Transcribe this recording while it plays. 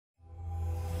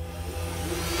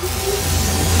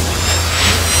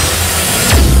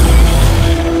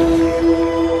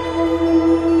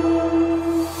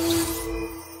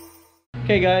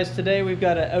Okay guys, today we've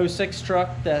got a 06 truck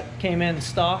that came in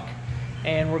stock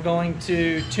and we're going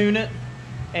to tune it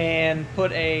and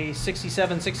put a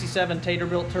 6767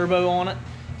 Taterbuilt turbo on it.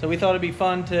 So we thought it'd be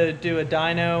fun to do a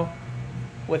dyno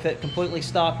with it completely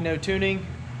stock, no tuning,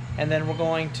 and then we're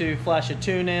going to flash a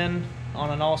tune in on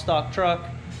an all stock truck,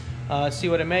 see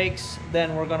what it makes.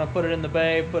 Then we're going to put it in the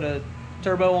bay, put a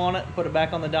turbo on it, put it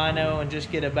back on the dyno, and just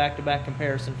get a back-to-back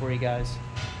comparison for you guys.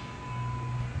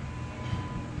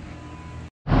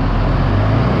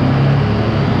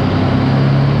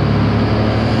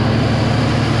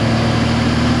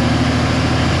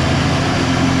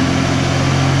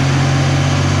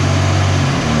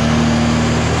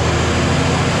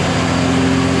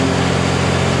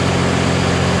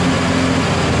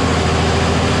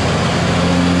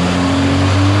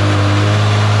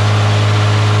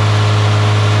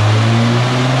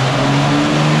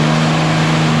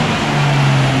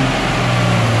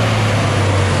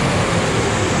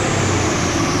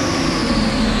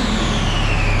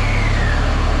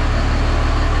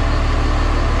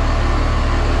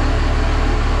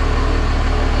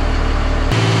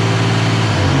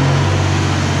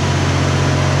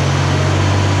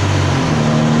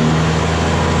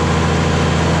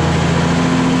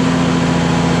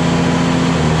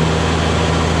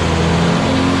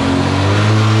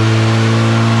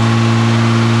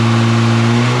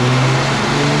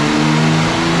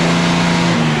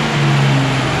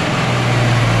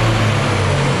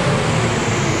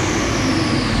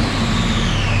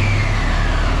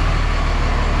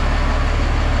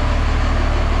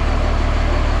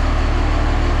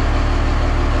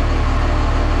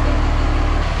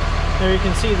 There you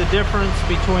can see the difference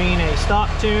between a stock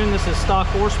tune. This is stock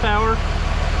horsepower.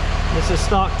 This is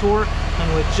stock torque.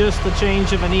 And with just the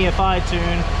change of an EFI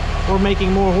tune, we're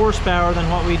making more horsepower than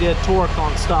what we did torque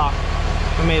on stock.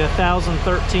 We made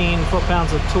 1,013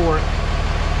 foot-pounds of torque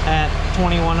at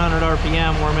 2,100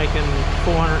 RPM. We're making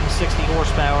 460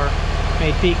 horsepower.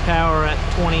 Made peak power at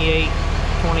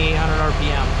 2,800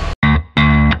 RPM.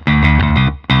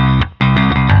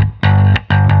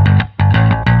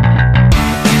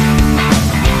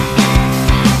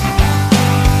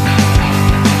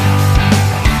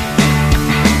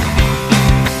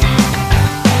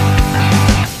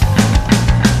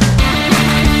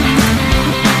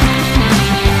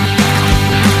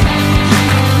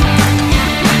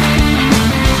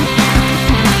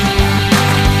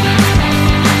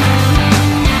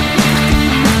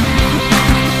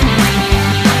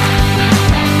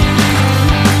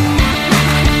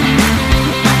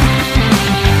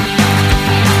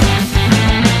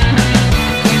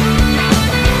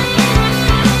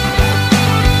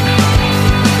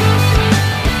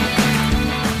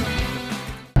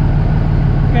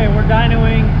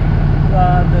 Dynoing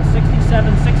the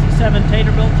 6767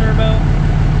 Taterbuilt turbo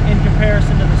in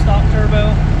comparison to the stock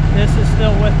turbo. This is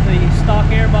still with the stock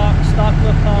airbox, stock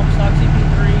lift pump, stock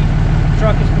CP3. The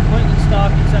truck is completely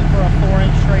stock except for a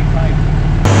 4-inch straight pipe.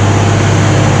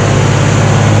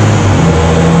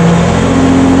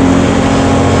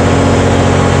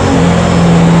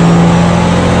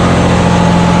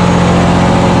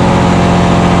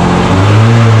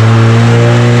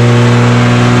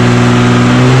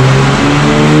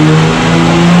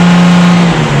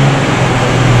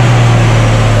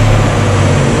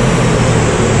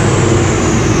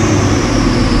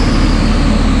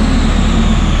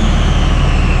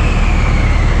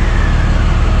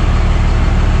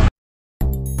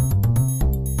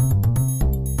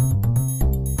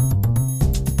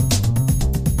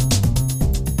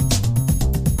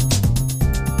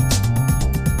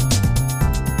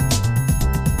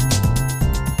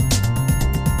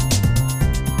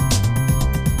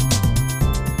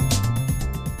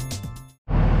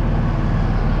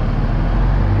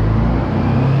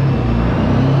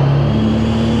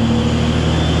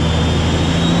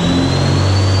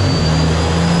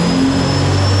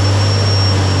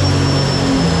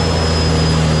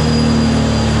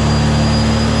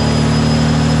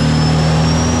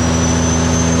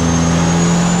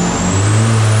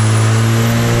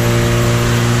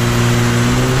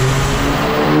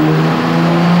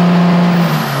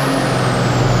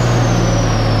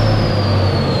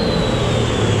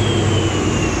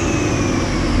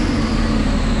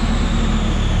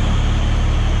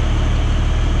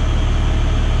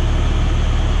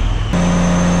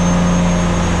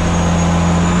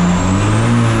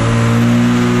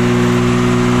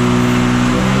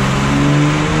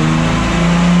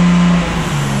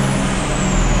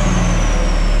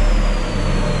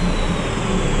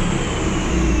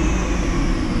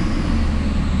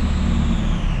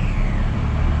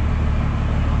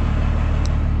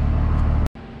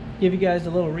 Give you guys a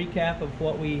little recap of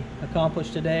what we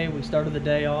accomplished today. We started the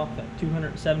day off at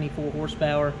 274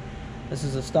 horsepower. This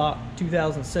is a stock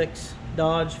 2006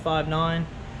 Dodge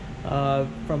 5.9.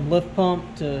 From lift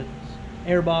pump to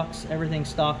airbox, everything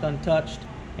stock untouched.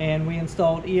 And we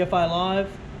installed EFI Live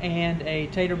and a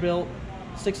Taterbuilt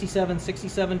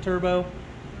 6767 turbo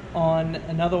on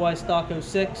an otherwise stock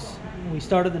 06. We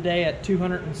started the day at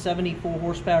 274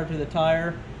 horsepower to the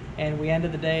tire, and we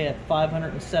ended the day at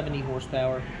 570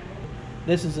 horsepower.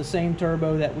 This is the same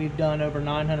turbo that we've done over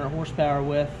 900 horsepower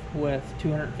with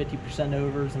 250%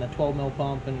 overs and a 12mm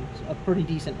pump and a pretty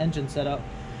decent engine setup.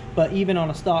 But even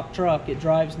on a stock truck, it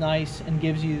drives nice and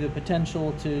gives you the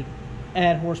potential to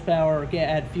add horsepower or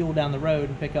add fuel down the road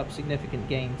and pick up significant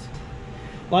gains.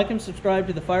 Like and subscribe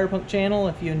to the Firepunk channel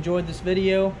if you enjoyed this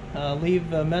video.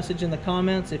 Leave a message in the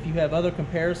comments if you have other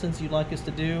comparisons you'd like us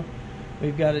to do.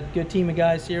 We've got a good team of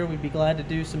guys here. We'd be glad to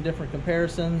do some different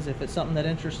comparisons. If it's something that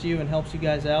interests you and helps you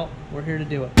guys out, we're here to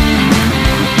do it.